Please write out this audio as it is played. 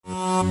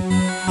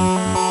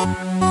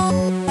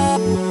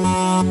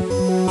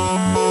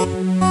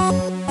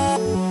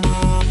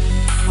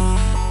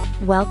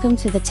Welcome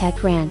to the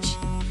Tech Ranch.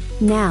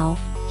 Now,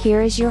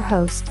 here is your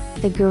host,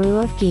 the Guru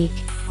of Geek,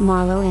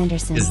 Marlo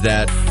Anderson. Is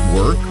that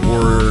work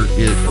or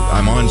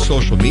I'm on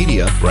social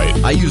media? Right.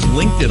 I use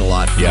LinkedIn a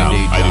lot for my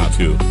day job. I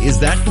do too. Is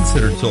that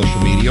considered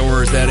social media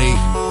or is that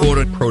a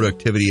quote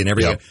productivity and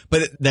everything? Yep.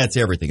 But that's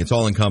everything. It's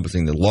all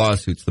encompassing, the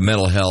lawsuits, the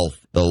mental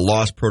health, the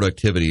lost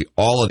productivity,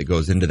 all of it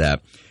goes into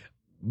that.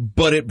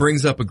 But it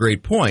brings up a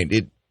great point.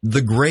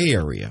 The gray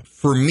area.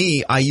 For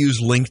me, I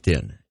use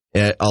LinkedIn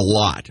a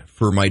lot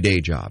for my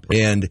day job.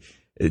 And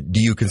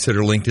do you consider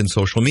LinkedIn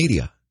social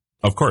media?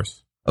 Of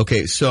course.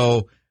 Okay,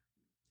 so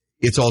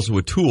it's also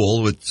a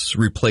tool that's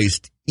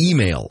replaced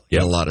email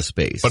in a lot of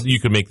space. But you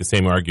could make the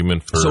same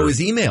argument for... So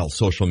is email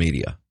social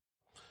media?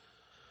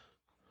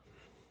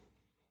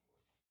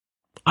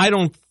 I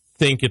don't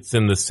think it's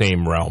in the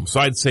same realm. So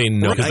I'd say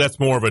no, because that's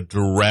more of a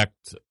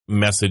direct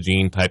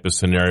messaging type of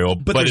scenario.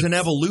 But there's an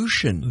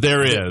evolution.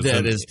 There is.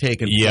 That has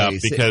taken place. Yeah,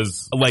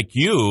 because like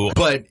you...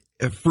 But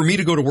for me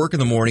to go to work in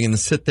the morning and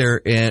sit there,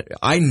 and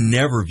I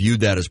never viewed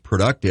that as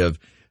productive,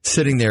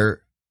 sitting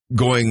there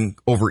going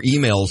over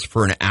emails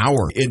for an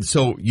hour. And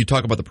so you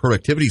talk about the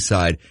productivity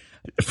side.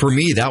 For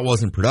me, that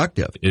wasn't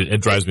productive.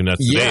 It drives me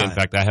nuts today. Yeah. In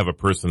fact, I have a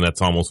person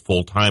that's almost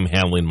full-time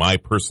handling my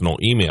personal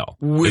email.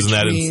 Isn't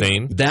that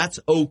insane? That's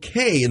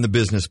okay in the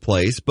business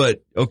place,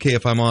 but okay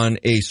if I'm on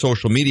a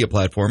social media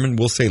platform, and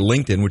we'll say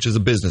LinkedIn, which is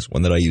a business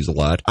one that I use a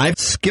lot. I've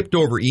skipped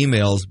over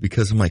emails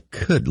because I'm like,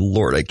 good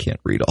Lord, I can't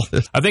read all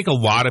this. I think a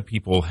lot of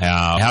people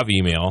have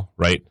email,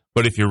 right?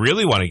 But if you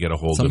really want to get a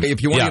hold of me,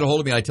 if you want to get a hold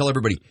of me, I tell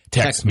everybody,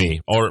 text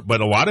me. But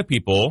a lot of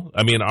people,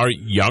 I mean, our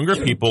younger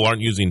people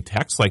aren't using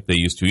text like they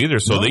used to either,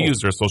 so they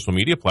use their social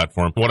media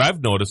platform. What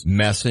I've noticed,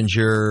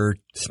 Messenger,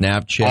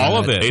 Snapchat, all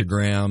of it,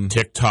 Instagram,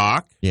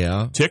 TikTok.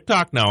 Yeah,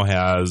 TikTok now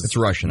has. It's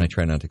Russian. I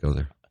try not to go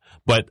there.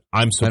 But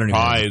I'm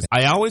surprised.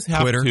 I always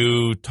have Twitter.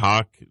 to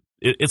talk.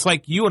 It's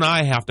like you and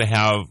I have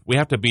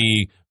to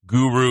be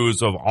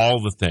gurus of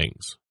all the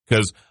things.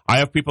 Because I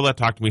have people that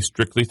talk to me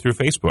strictly through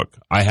Facebook.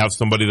 I have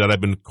somebody that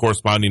I've been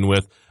corresponding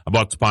with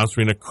about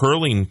sponsoring a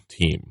curling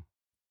team.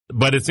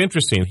 But it's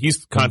interesting.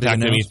 He's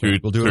contacted me through,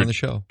 we'll do it on the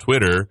show.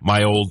 Twitter.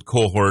 My old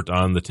cohort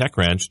on the Tech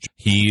Ranch,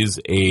 he's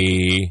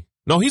a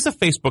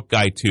Facebook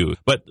guy too.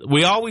 But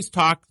we always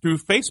talk through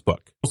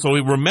Facebook. So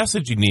we were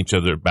messaging each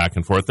other back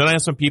and forth. Then I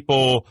have some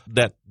people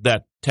that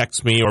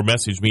text me or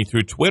message me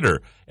through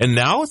Twitter. And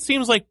now it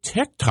seems like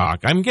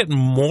TikTok. I'm getting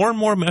more and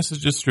more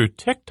messages through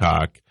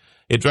TikTok.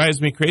 It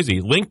drives me crazy.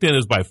 LinkedIn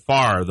is by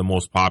far the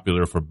most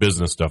popular for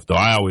business stuff, though.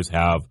 I always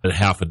have a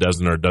half a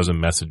dozen or a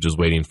dozen messages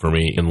waiting for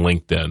me in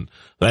LinkedIn.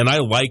 And I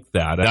like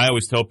that. And I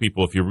always tell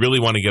people, if you really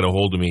want to get a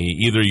hold of me,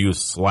 either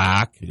use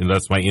Slack, and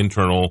that's my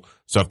internal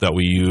stuff that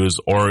we use,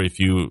 or if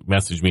you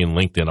message me in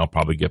LinkedIn, I'll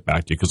probably get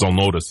back to you because I'll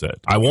notice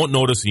it. I won't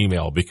notice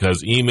email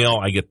because email,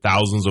 I get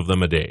thousands of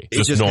them a day.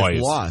 It just noise.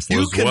 gets lost.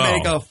 You can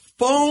make a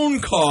phone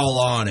call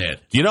on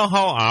it. Do you know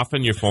how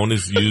often your phone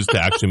is used to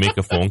actually make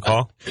a phone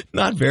call?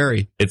 Not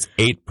very. It's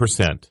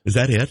 8%. Is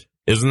that it?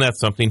 Isn't that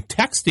something?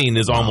 Texting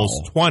is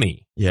almost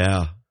 20.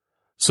 Yeah.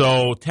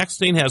 So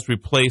texting has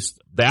replaced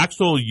the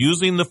actual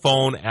using the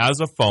phone as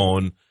a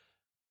phone.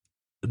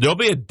 There'll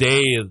be a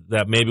day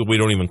that maybe we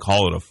don't even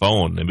call it a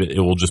phone. It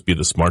will just be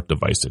the smart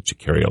device that you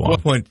carry along. At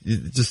what point, you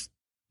just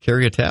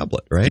carry a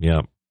tablet, right?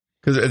 Yeah.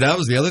 Because that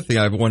was the other thing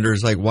I wonder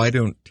is, like, why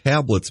don't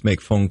tablets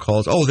make phone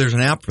calls? Oh, there's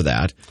an app for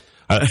that.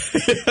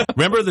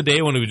 Remember the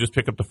day when we would just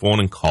pick up the phone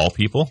and call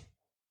people?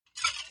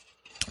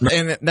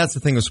 And that's the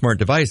thing with smart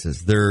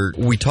devices.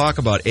 We talk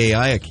about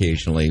AI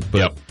occasionally,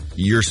 but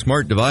your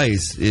smart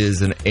device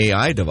is an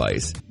AI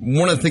device.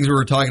 One of the things we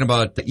were talking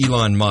about,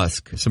 Elon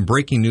Musk, some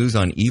breaking news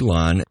on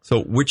Elon.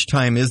 So which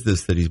time is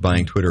this that he's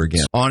buying Twitter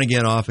again? On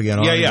again, off again,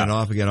 on again,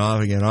 off again,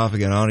 off again, off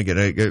again, on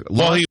again.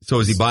 So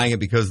is he buying it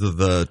because of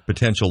the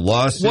potential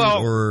lawsuit,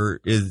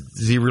 or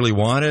does he really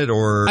want it?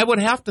 Or I would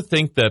have to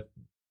think that,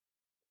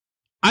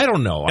 I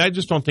don't know. I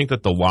just don't think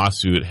that the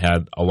lawsuit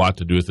had a lot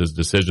to do with his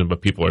decision,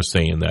 but people are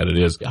saying that it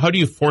is. How do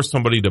you force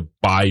somebody to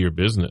buy your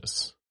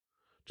business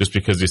just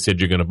because they said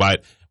you're going to buy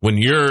it when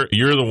you're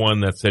the one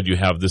that said you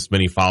have this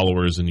many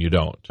followers and you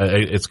don't?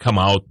 It's come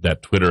out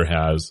that Twitter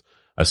has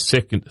a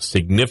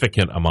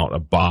significant amount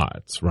of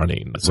bots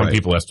running. Some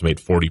people estimate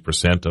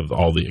 40% of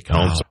all the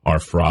accounts are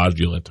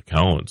fraudulent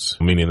accounts,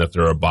 meaning that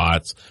there are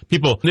bots.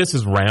 This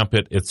is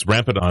rampant. It's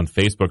rampant on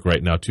Facebook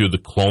right now, too. The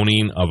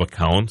cloning of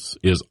accounts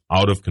is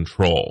out of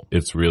control.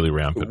 It's really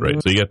rampant, right?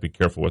 So you have to be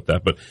careful with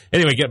that. But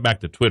anyway, get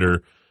back to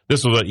Twitter.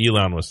 This is what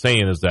Elon was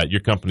saying, is that your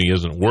company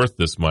isn't worth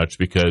this much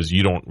because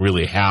you don't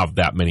really have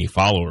that many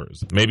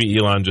followers. Maybe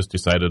Elon just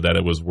decided that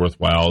it was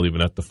worthwhile,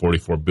 even at the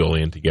 $44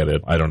 billion, to get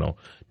it. I don't know.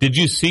 Did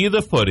you see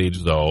the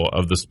footage, though,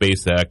 of the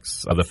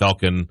SpaceX, of the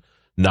Falcon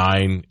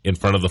 9 in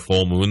front of the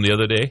full moon the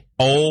other day?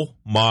 Oh,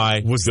 my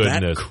goodness. Was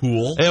that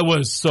cool? It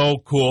was so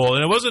cool.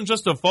 And it wasn't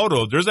just a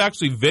photo. There's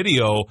actually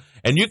video,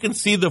 and you can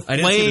see the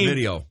flame. I didn't see the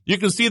video. You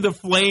can see the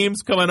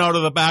flames coming out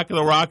of the back of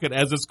the rocket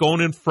as it's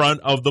going in front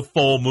of the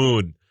full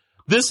moon.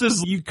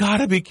 You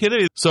gotta be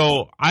kidding.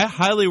 So I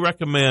highly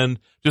recommend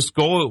just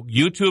go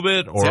YouTube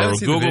it or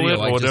Google it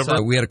or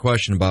whatever. We had a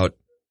question about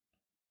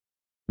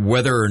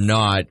whether or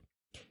not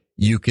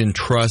you can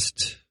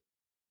trust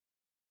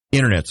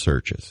internet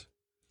searches.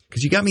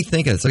 Because you got me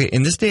thinking, it's like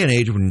in this day and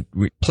age, when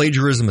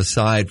plagiarism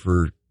aside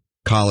for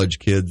college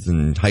kids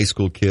and high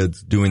school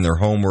kids doing their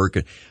homework,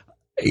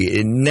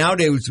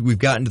 nowadays we've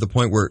gotten to the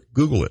point where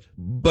Google it.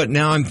 But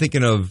now I'm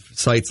thinking of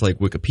sites like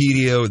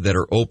Wikipedia that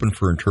are open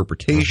for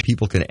interpretation.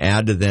 People can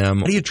add to them.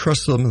 How do you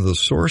trust some of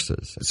those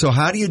sources? So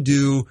how do you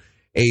do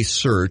a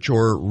search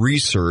or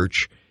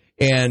research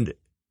and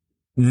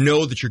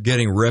know that you're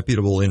getting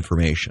reputable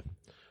information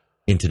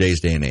in today's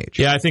day and age?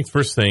 Yeah, I think the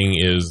first thing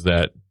is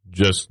that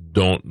just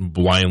don't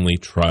blindly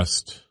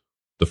trust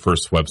the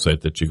first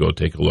website that you go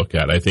take a look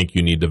at. I think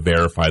you need to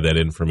verify that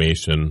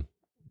information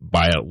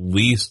by at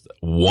least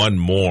one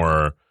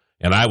more,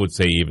 and I would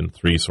say even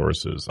 3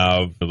 sources.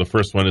 The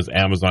first one is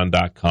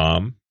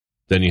Amazon.com.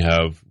 Then you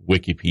have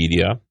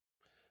Wikipedia.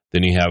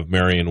 Then you have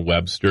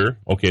Merriam-Webster.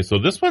 Okay, so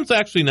this one's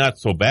actually not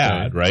so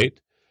bad, right?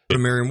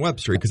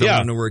 Merriam-Webster, because I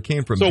want to know where it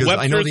came from. So because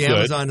I know the good.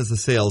 Amazon is a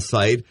sales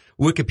site.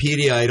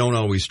 Wikipedia, I don't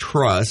always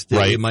trust.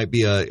 Right. It might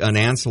be an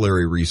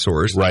ancillary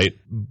resource. Right.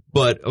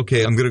 But,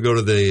 okay, I'm going to go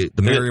to the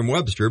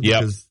Merriam-Webster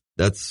because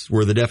that's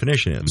where the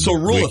definition is. So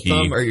rule of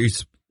thumb,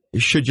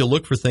 should you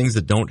look for things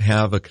that don't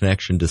have a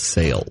connection to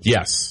sales?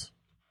 Yes.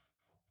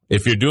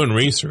 If you're doing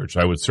research,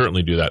 I would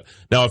certainly do that.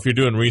 Now, if you're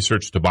doing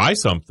research to buy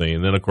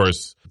something, then, of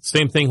course,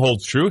 same thing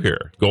holds true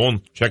here. Go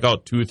and check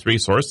out 2 or 3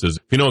 sources.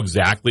 If you know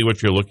exactly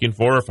what you're looking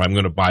for, if I'm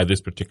going to buy this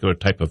particular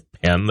type of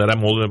pen that I'm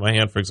holding in my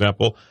hand, for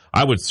example,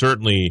 I would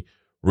certainly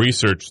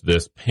research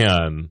this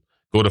pen,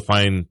 go to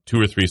find 2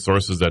 or 3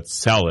 sources that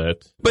sell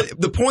it.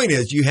 But the point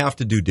is you have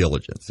to do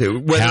diligence.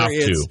 Whether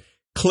it's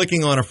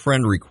clicking on a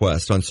friend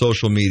request on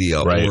social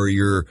media or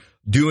you're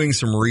doing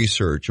some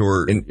research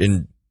or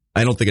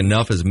I don't think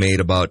enough is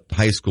made about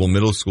high school,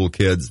 middle school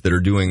kids that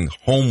are doing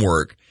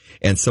homework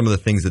and some of the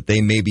things that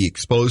they may be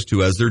exposed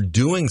to as they're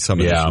doing some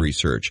of this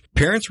research.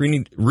 Parents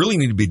really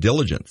need to be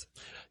diligent.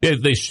 Yeah,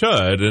 they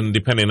should, and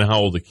depending on how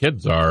old the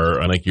kids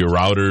are, like your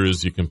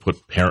routers, you can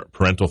put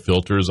parental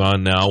filters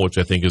on now, which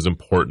I think is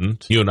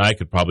important. You and I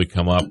could probably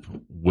come up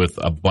with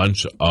a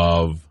bunch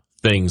of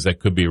things that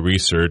could be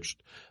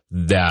researched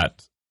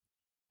that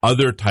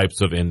other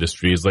types of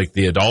industries, like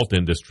the adult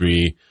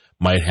industry,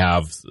 might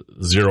have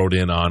zeroed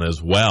in on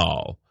as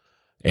well.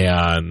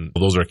 And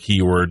those are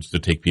keywords to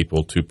take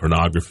people to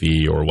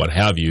pornography or what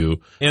have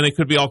you. And it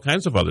could be all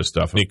kinds of other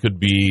stuff. It could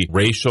be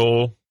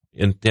racial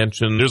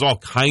intention. There's all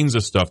kinds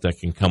of stuff that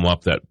can come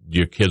up that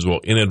your kids will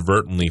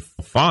inadvertently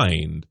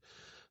find.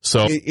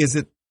 So is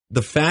it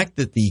the fact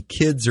that the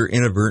kids are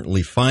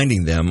inadvertently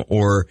finding them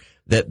or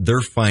that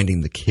they're finding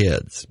the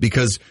kids?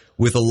 Because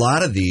with a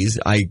lot of these,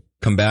 I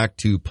come back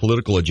to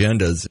political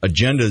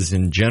agendas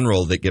in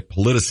general that get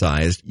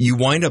politicized. You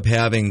wind up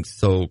having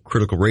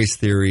critical race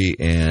theory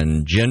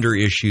and gender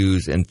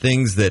issues and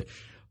things that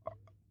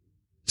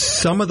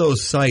some of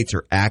those sites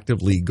are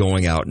actively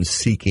going out and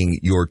seeking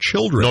your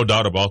children. No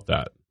doubt about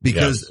that.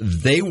 Because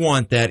they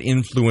want that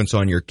influence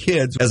on your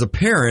kids. As a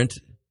parent,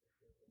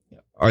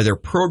 are there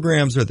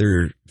programs? Are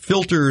there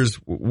filters?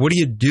 What do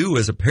you do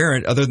as a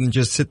parent other than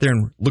just sit there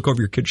and look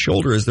over your kid's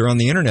shoulder as they're on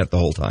the internet the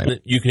whole time?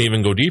 You can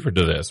even go deeper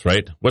to this,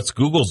 right? What's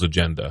Google's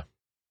agenda?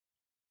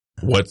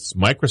 What's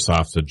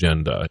Microsoft's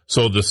agenda?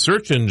 So the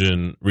search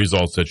engine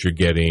results that you're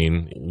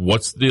getting,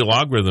 what's the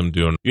algorithm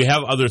doing? You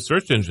have other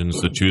search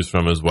engines to choose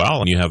from as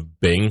well. You have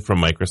Bing from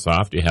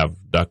Microsoft. You have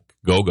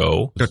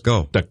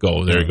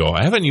DuckDuckGo. There you go.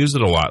 I haven't used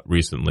it a lot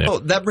recently. Oh,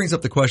 that brings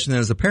up the question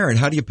then as a parent,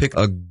 how do you pick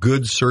a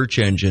good search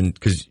engine?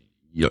 Because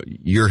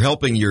you're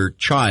helping your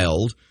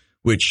child,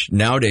 which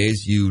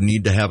nowadays you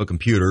need to have a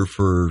computer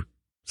for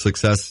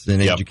success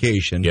in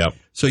education. Yep.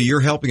 So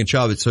you're helping a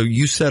child. So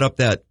you set up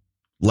that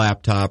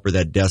laptop or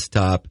that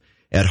desktop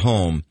at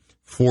home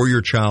for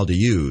your child to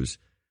use.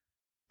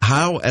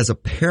 How, as a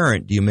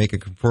parent, do you make a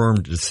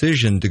confirmed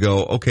decision to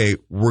go, okay,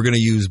 we're going to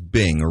use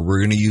Bing or we're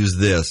going to use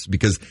this?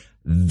 Because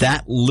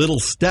that little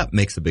step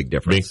makes a big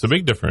difference. Makes a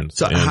big difference.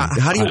 So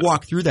how do you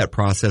walk through that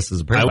process as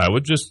a parent? I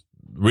would just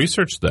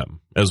research them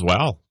as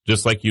well.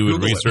 Just like you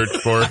would research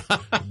for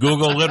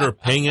Google it or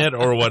Ping it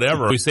or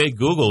whatever. We say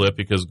Google it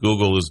because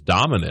Google is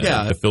dominant.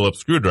 Yeah. The Phillips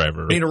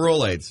screwdriver. I mean, a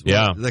Rolaids.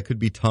 Yeah. That could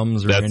be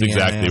Tums or That's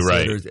exactly NAS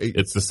right.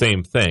 It's the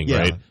same thing,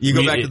 right? You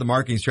go back to the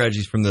marketing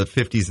strategies from the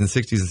 50s and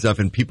 60s and stuff,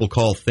 and people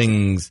call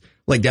things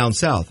like down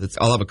south,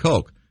 I'll have a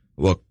Coke.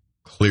 Well,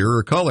 clear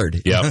or colored.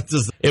 Yeah.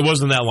 It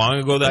wasn't that long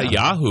ago that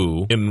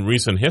Yahoo, in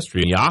recent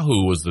history,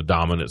 Yahoo was the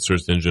dominant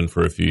search engine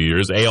for a few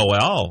years.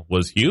 AOL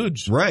was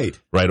huge. Right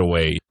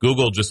away.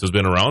 Google just has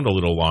been around a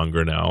little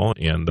longer now,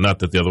 and not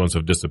that the other ones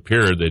have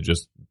disappeared.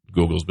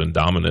 Google's been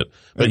dominant.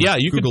 But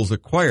Google's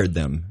acquired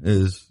them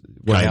is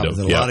what happens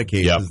in a lot of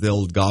cases. Yep.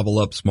 They'll gobble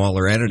up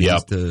smaller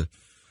entities to...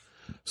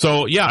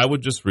 So, I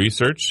would just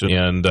research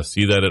and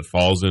see that it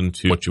falls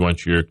into what you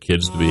want your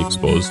kids to be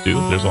exposed to.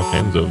 There's all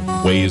kinds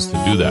of ways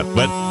to do that.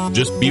 But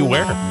just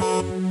beware.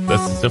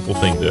 That's the simple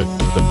thing to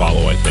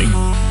follow, I think.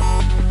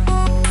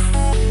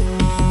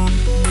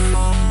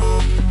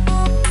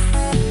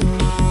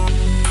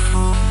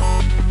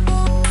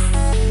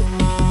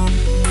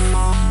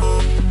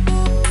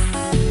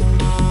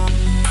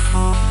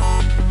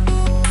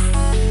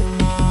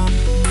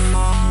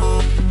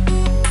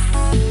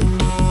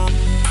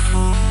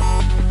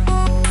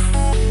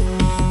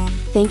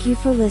 Thank you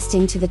for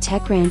listening to the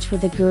Tech Ranch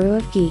with the Guru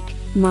of Geek,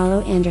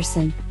 Marlo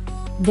Anderson.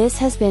 This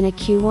has been a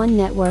Q1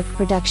 Network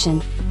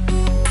production.